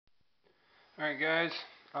Alright guys,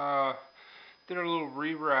 did a little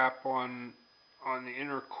rewrap on the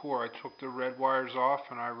inner core. I took the red wires off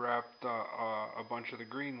and I wrapped a bunch of the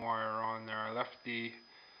green wire on there. I left the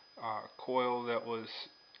coil that was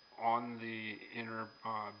on the inner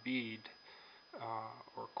bead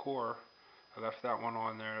or core. I left that one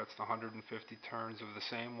on there. That's the 150 turns of the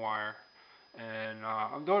same wire, and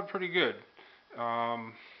I'm doing pretty good.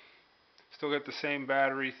 Um, Still got the same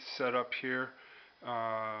battery set up here,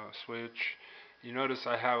 switch. You notice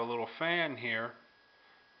I have a little fan here,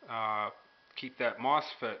 keep that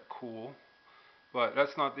MOSFET cool, but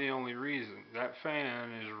that's not the only reason. That fan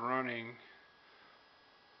is running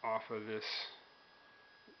off of this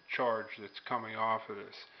charge that's coming off of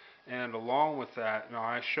this. And along with that, now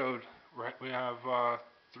I showed, right, we have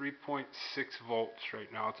 3.6 volts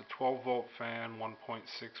right now. It's a 12 volt fan, 1.6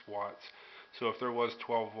 watts. So if there was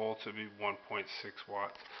 12 volts, it'd be 1.6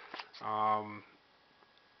 watts.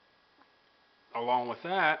 Along with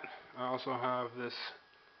that, I also have this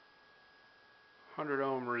 100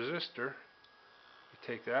 ohm resistor. You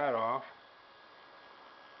take that off.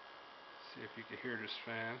 See if you can hear this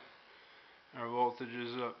fan. Our voltage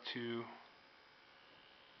is up to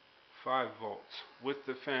 5 volts with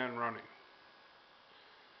the fan running.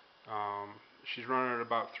 She's running at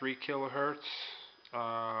about 3 kilohertz.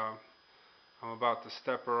 I'm about to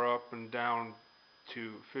step her up and down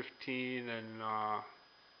to 15 and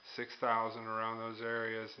 6,000 around those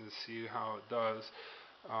areas and see how it does.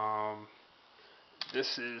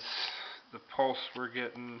 This is the pulse we're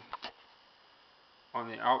getting on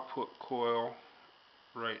the output coil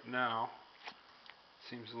right now.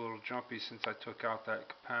 Seems a little jumpy since I took out that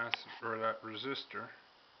capacitor or that resistor,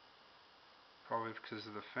 probably because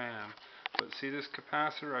of the fan. But see this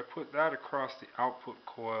capacitor, I put that across the output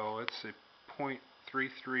coil. It's a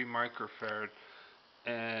 0.33 microfarad,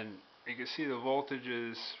 and you can see the voltage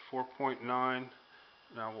is 4.9.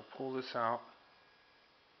 Now we'll pull this out.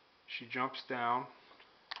 She jumps down,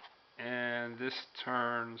 and this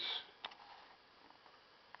turns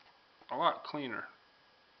a lot cleaner.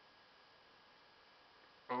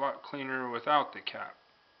 A lot cleaner without the cap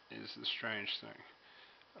is the strange thing.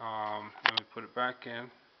 Then we put it back in,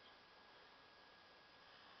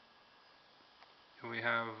 and we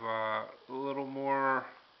have a little more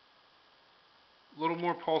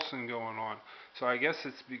pulsing going on. So I guess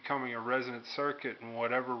it's becoming a resonant circuit, and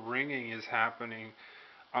whatever ringing is happening,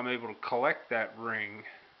 I'm able to collect that ring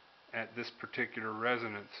at this particular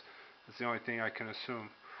resonance. That's the only thing I can assume.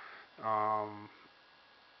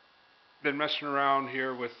 Been messing around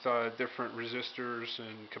here with different resistors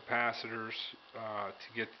and capacitors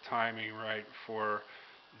to get the timing right for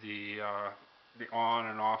the on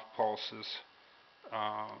and off pulses.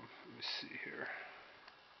 Let me see here.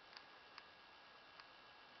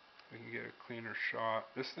 We can get a cleaner shot.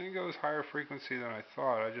 This thing goes higher frequency than I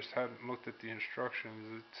thought. I just hadn't looked at the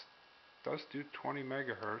instructions. It does do 20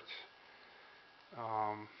 megahertz.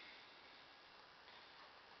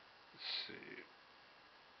 Let's see.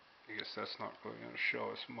 I guess that's not really going to show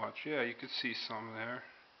us much. Yeah, you could see some there.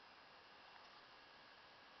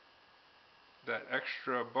 That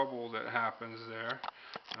extra bubble that happens there.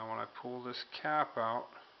 Now when I pull this cap out,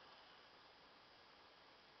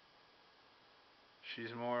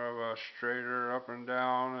 she's more of a straighter up and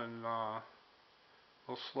down, and a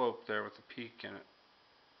little slope there with a peak in it.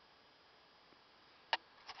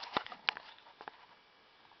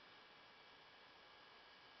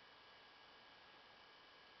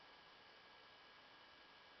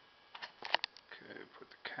 Okay, put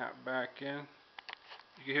the cap back in.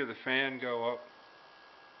 You can hear the fan go up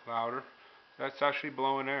louder. That's actually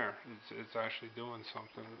blowing air. It's actually doing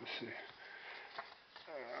something. Let's see.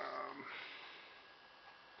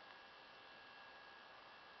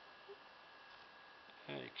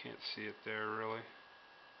 Yeah, you can't see it there really.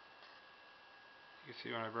 You can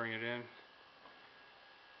see when I bring it in,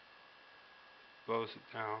 blows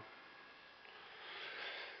it down.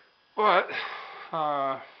 But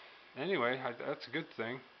anyway, that's a good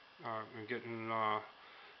thing. I'm getting a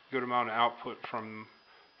good amount of output from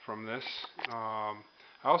this. I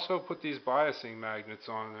also put these biasing magnets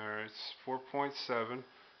on there. It's 4.7.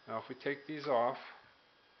 Now if we take these off,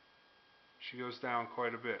 she goes down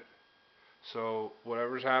quite a bit. So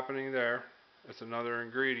whatever's happening there, it's another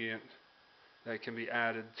ingredient that can be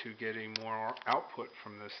added to getting more output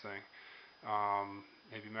from this thing.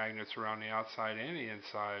 Maybe magnets around the outside and the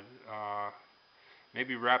inside.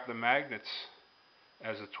 Maybe wrap the magnets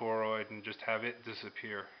as a toroid and just have it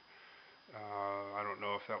disappear. I don't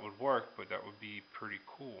know if that would work, but that would be pretty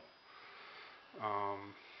cool.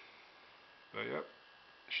 But yep,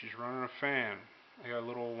 she's running a fan. I got a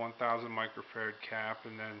little 1000 microfarad cap,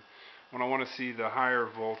 and then when I want to see the higher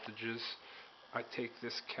voltages, I take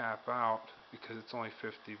this cap out because it's only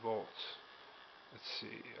 50 volts. Let's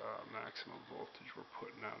see, maximum voltage we're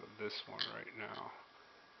putting out of this one right now.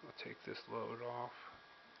 I'll take this load off.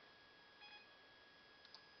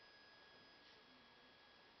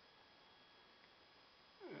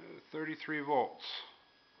 33 volts.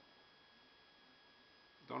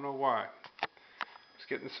 Don't know why. It's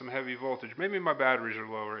getting some heavy voltage. Maybe my batteries are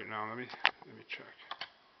low right now. Let me check.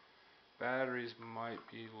 Batteries might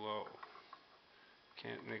be low.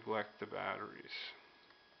 Can't neglect the batteries.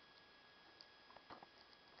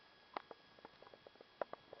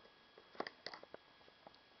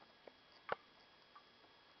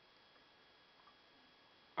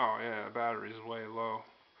 Oh yeah, the battery's way low.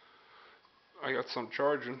 I got some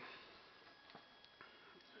charging.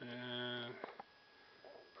 And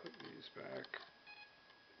put these back.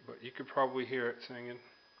 But you could probably hear it singing.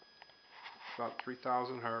 About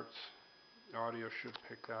 3,000 hertz. The audio should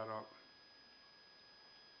pick that up.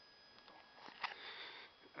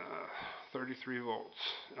 33 volts.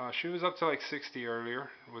 She was up to like 60 earlier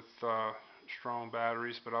with strong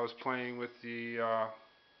batteries, but I was playing with the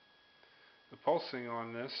pulsing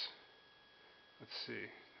on this. Let's see.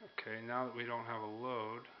 Okay, now that we don't have a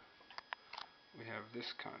load, we have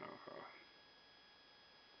this kind of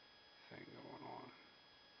thing going on.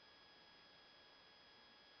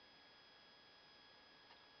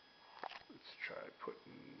 Let's try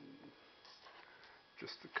putting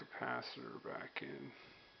just the capacitor back in.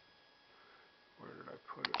 Where did I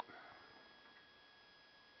put it?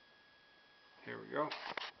 Here we go.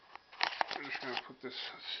 I'm just going to put this,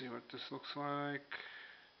 let's see what this looks like.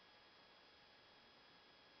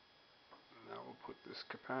 Now we'll put this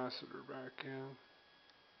capacitor back in.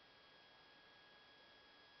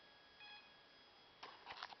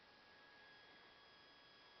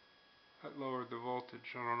 That lowered the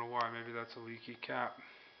voltage. I don't know why. Maybe that's a leaky cap,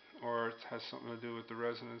 or it has something to do with the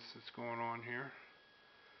resonance that's going on here.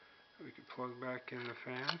 We could plug back in the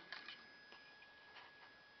fan.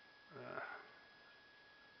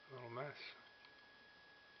 A little mess.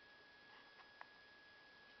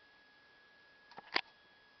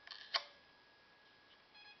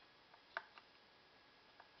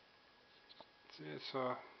 See, it's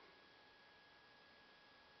don't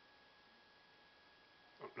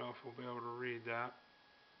know if we'll be able to read that.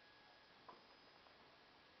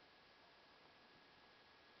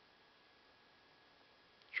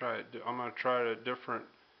 I'm going to try a different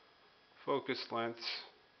focus lengths.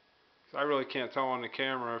 I really can't tell on the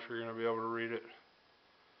camera if you're going to be able to read it,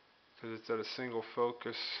 because it's at a single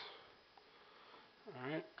focus.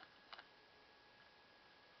 Alright.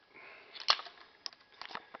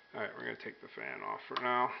 Alright, we're going to take the fan off for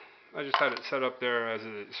now. I just had it set up there as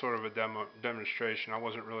a sort of a demonstration. I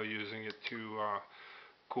wasn't really using it to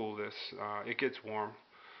cool this. It gets warm.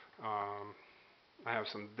 I have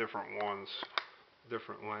some different ones,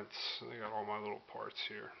 different lengths. I got all my little parts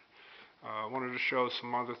here. I wanted to show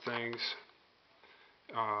some other things.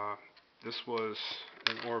 This was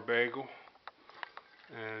an Orbonbon,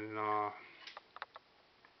 and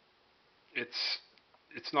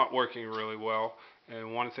it's not working really well.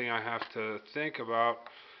 And one thing I have to think about,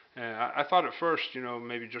 and I thought at first,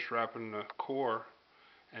 maybe just wrapping the core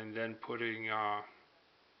and then putting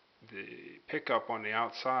the pickup on the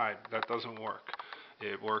outside. That doesn't work.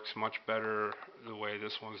 It works much better the way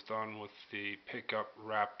this one's done, with the pickup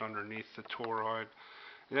wrapped underneath the toroid.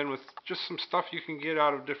 And then with just some stuff you can get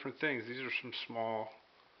out of different things. These are some small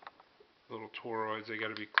little toroids. They got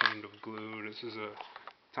to be cleaned of glue. This is a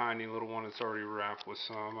tiny little one that's already wrapped with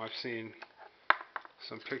some. I've seen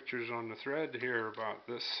some pictures on the thread here about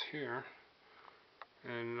this here.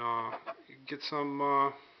 And get some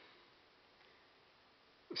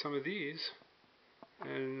of these,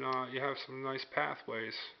 and you have some nice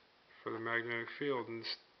pathways for the magnetic field, and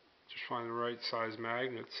just find the right size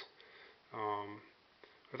magnets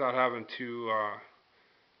without having to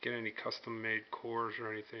get any custom made cores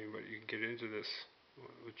or anything, but you can get into this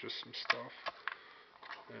with just some stuff.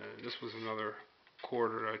 And this was another core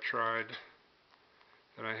that I tried,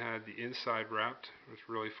 that I had the inside wrapped with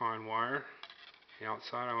really fine wire. The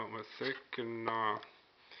outside I went with thick, and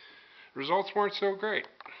results weren't so great.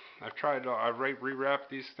 I've rewrapped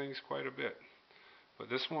these things quite a bit, but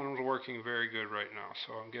this one was working very good right now,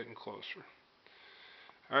 so I'm getting closer.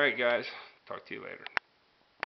 Alright guys, talk to you later.